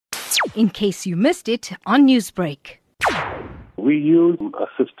in case you missed it on Newsbreak. We use a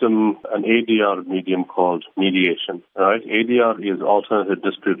system, an ADR medium called mediation. Right? ADR is alternative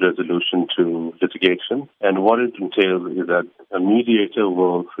dispute resolution to litigation. And what it entails is that a mediator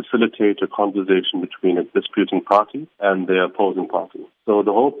will facilitate a conversation between a disputing party and their opposing party. So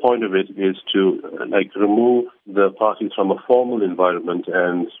the whole point of it is to remove the parties from a formal environment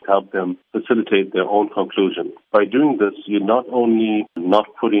and help them facilitate their own conclusion. By doing this, you're not only not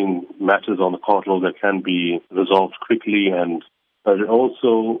putting matters on the court roll that can be resolved quickly, but it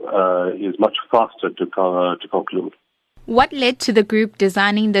also is much faster to conclude. What led to the group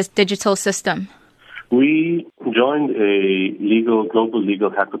designing this digital system? We joined a global legal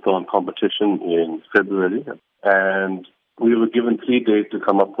hackathon competition in February, and we were given 3 days to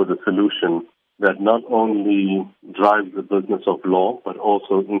come up with a solution that not only drives the business of law, but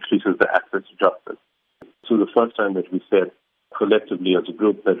also increases the access to justice. So the first time that we said collectively as a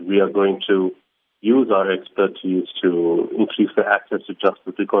group that we are going to use our expertise to increase the access to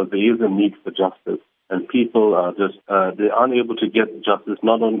justice, because there is a need for justice. And people are they're unable to get justice,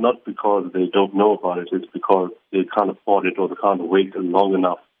 not because they don't know about it, it's because they can't afford it or they can't wait long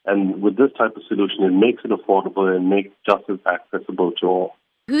enough. And with this type of solution, it makes it affordable and makes justice accessible to all.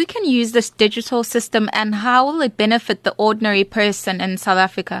 Who can use this digital system and how will it benefit the ordinary person in South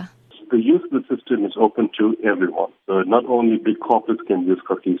Africa? The use of the system is open to everyone. So not only big corporates can use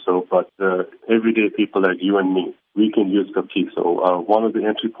Kagiso, but everyday people like you and me, we can use Kagiso. One of the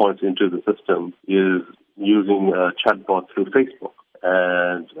entry points into the system is using a chatbot through Facebook.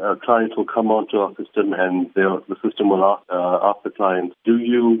 And clients will come onto our system and the system will ask the client, do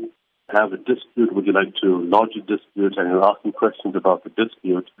you have a dispute? Would you like to lodge a dispute? And you'll ask them questions about the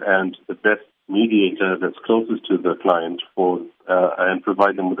dispute and the best mediator that's closest to the client and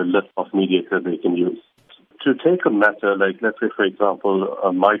provide them with a list of mediators they can use. To take a matter, like let's say, for example,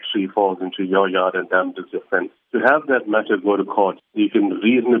 my tree falls into your yard and damages your fence. To have that matter go to court, you can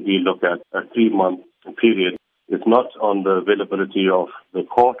reasonably look at a 3-month period. It's not on the availability of the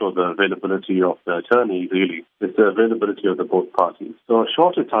court or the availability of the attorney, really. It's the availability of the both parties. So a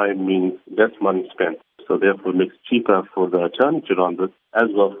shorter time means less money spent. So therefore, it makes it cheaper for the attorney to run this as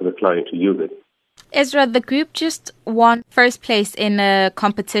well for the client to use it. Ezra, the group just won first place in a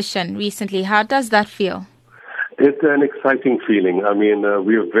competition recently. How does that feel? It's an exciting feeling. I mean,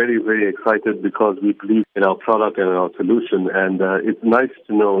 we are very, very excited because we believe in our product and our solution. And it's nice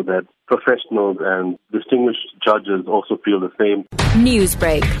to know that professionals and distinguished judges also feel the same.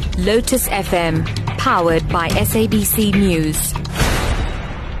 Newsbreak, Lotus FM, powered by SABC News.